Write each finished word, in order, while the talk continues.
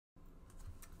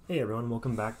Hey everyone,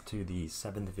 welcome back to the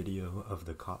 7th video of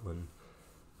the Kotlin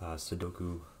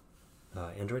Sudoku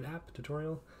Android app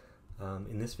tutorial.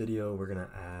 In this video we're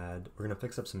gonna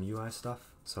fix up some UI stuff.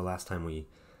 So last time we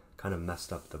kind of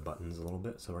messed up the buttons a little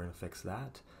bit, so we're gonna fix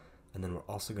that. And then we're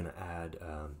also gonna add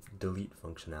delete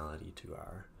functionality to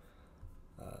our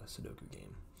Sudoku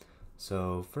game.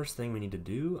 So first thing we need to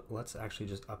do, let's actually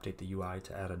just update the UI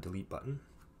to add a delete button.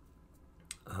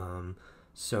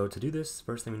 So to do this,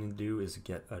 first thing we need to do is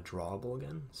get a drawable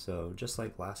again. So just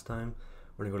like last time,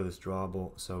 we're gonna go to this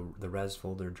drawable, so the res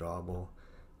folder drawable,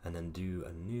 and then do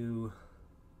a new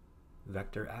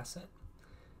vector asset,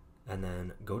 and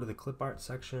then go to the clip art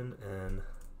section, and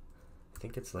I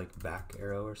think it's like back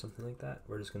arrow or something like that.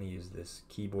 We're just gonna use this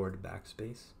keyboard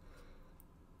backspace.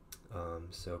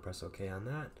 So press OK on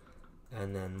that,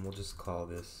 and then we'll just call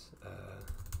this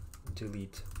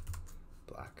delete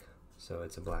black. So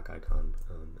it's a black icon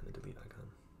and a delete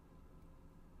icon.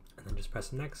 And then just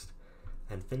press next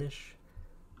and finish.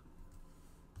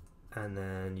 And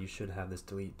then you should have this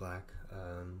delete black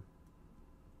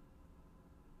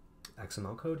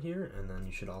XML code here. And then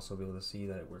you should also be able to see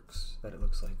that it works, that it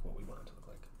looks like what we want it to look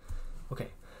like.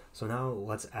 Okay, so now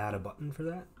let's add a button for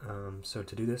that. So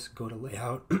to do this, go to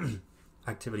Layout,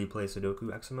 Activity Play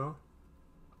Sudoku XML.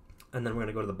 And then we're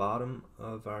gonna go to the bottom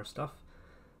of our stuff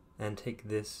and take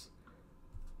this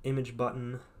image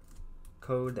button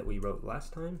code that we wrote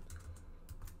last time,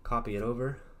 copy it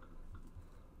over,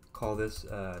 call this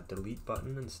delete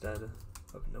button instead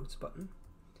of notes button,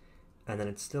 and then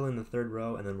it's still in the third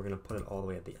row, and then we're going to put it all the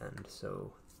way at the end,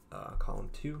 so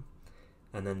column 2,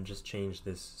 and then just change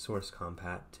this source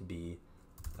compat to be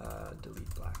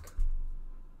delete black,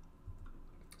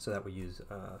 so that we use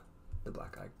the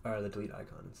black or the delete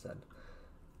icon instead,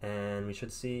 and we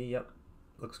should see, yep,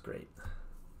 looks great.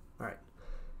 All right.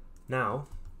 Now,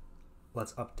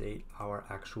 let's update our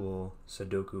actual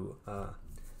Sudoku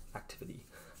activity.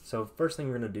 So first thing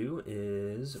we're going to do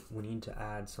is we need to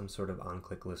add some sort of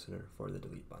on-click listener for the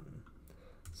delete button.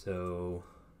 So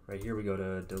right here we go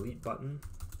to delete button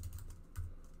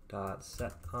dot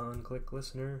set on-click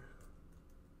listener,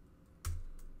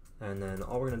 and then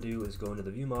all we're going to do is go into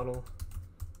the view model,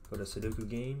 go to Sudoku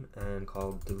game, and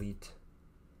call delete.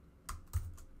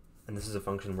 And this is a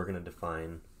function we're going to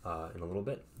define in a little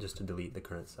bit, just to delete the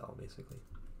current cell, basically.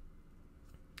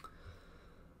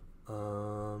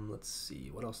 Let's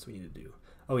see, what else do we need to do?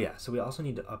 Oh yeah, so we also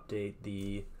need to update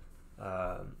the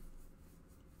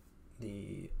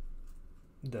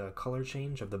color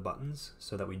change of the buttons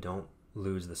so that we don't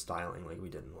lose the styling like we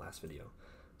did in the last video.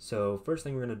 So first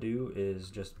thing we're going to do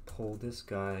is just pull this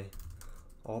guy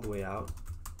all the way out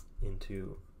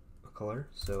into a color.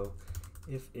 So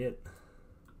if it,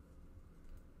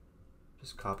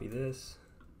 just copy this,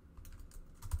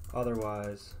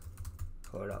 otherwise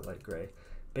color.light gray.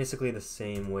 Basically the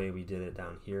same way we did it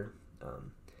down here. I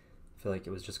feel like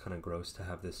it was just kind of gross to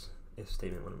have this if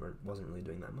statement when it wasn't really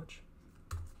doing that much.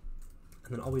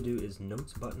 And then all we do is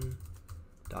notes button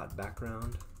dot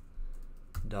background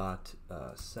dot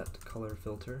set color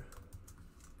filter,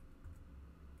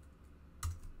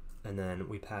 and then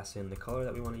we pass in the color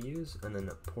that we want to use, and then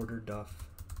porter duff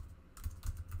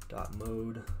dot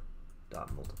mode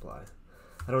dot multiply.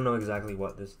 I don't know exactly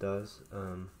what this does,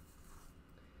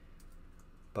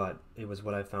 but it was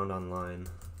what I found online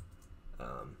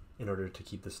in order to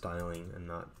keep the styling and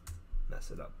not mess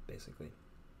it up, basically.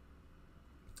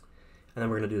 And then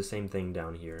we're going to do the same thing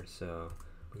down here, so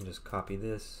we can just copy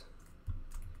this,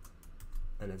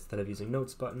 and instead of using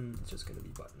notes button, it's just going to be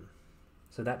button.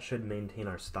 So that should maintain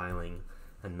our styling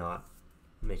and not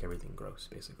make everything gross,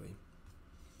 basically.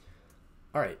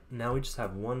 Alright, now we just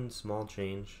have one small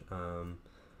change.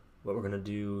 What we're going to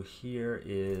do here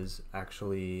is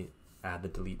actually add the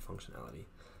delete functionality.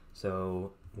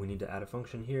 So we need to add a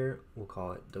function here. We'll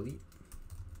call it delete.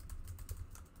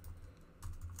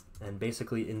 And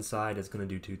basically inside it's going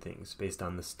to do two things based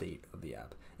on the state of the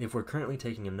app. If we're currently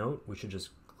taking a note, we should just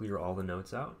clear all the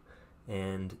notes out.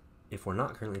 And if we're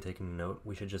not currently taking a note,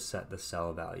 we should just set the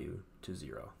cell value to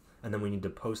 0. And then we need to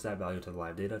post that value to the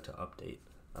live data to update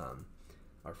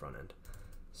our front end.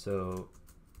 So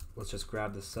let's just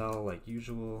grab the cell like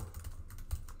usual.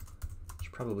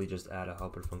 Should probably just add a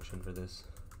helper function for this,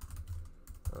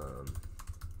 but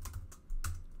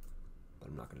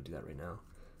I'm not going to do that right now.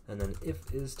 And then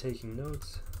if is taking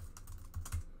notes,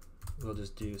 we'll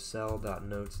just do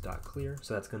cell.notes.clear.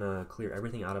 So that's going to clear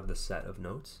everything out of the set of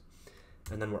notes.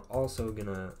 And then we're also going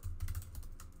to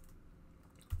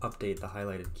update the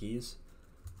highlighted keys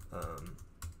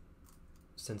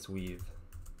since we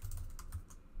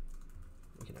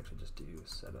can actually just do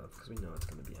setup because we know it's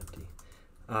going to be empty.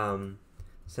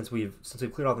 since we've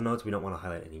cleared all the nodes, we don't want to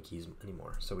highlight any keys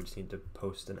anymore. So we just need to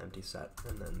post an empty set,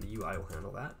 and then the UI will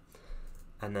handle that.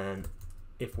 And then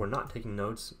if we're not taking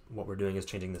notes, what we're doing is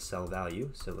changing the cell value.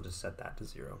 So we'll just set that to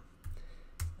 0.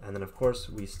 And then of course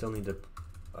we still need to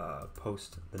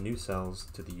post the new cells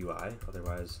to the UI,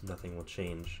 otherwise nothing will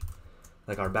change.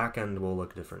 Like our backend will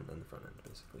look different than the front end,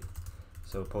 basically.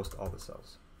 So post all the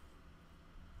cells.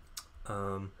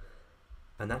 And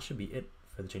that should be it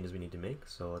for the changes we need to make.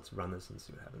 So let's run this and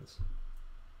see what happens.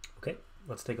 Okay,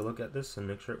 let's take a look at this and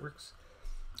make sure it works.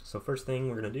 So first thing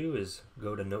we're going to do is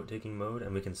go to note-taking mode,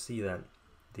 and we can see that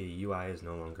the UI is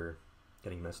no longer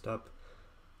getting messed up.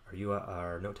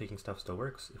 Our note-taking stuff still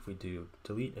works. If we do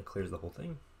delete, it clears the whole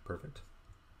thing. Perfect.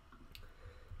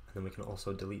 And then we can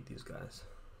also delete these guys.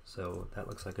 So that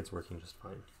looks like it's working just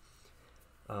fine.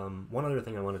 One other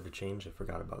thing I wanted to change, I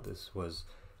forgot about this, was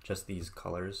just these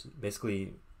colors.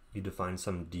 Basically, you define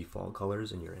some default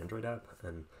colors in your Android app,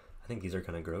 and I think these are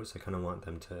kind of gross. I kind of want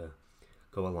them to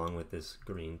go along with this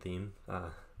green theme,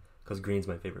 because green's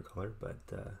my favorite color, but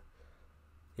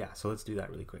yeah, so let's do that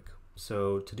really quick.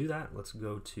 So to do that, let's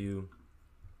go to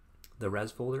the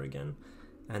res folder again,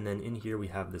 and then in here we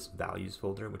have this values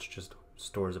folder, which just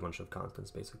stores a bunch of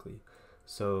constants basically.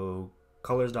 So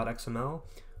colors.xml,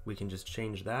 we can just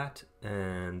change that,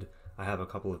 and I have a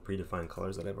couple of predefined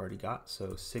colors that I've already got. So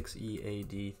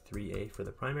 6EAD3A for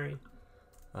the primary,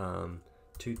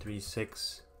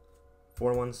 236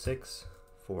 416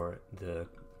 for the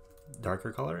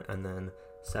darker color, and then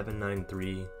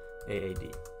 793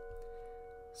 AAD.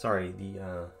 Sorry,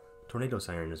 the tornado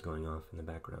siren is going off in the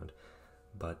background,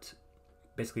 but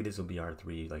basically this will be our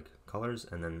three colors,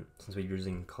 and then since we're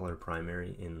using color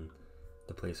primary in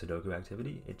the play Sudoku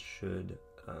activity, it should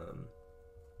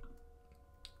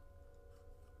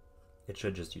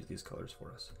just use these colors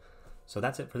for us. So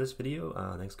that's it for this video.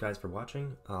 Thanks guys for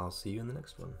watching. I'll see you in the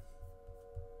next one.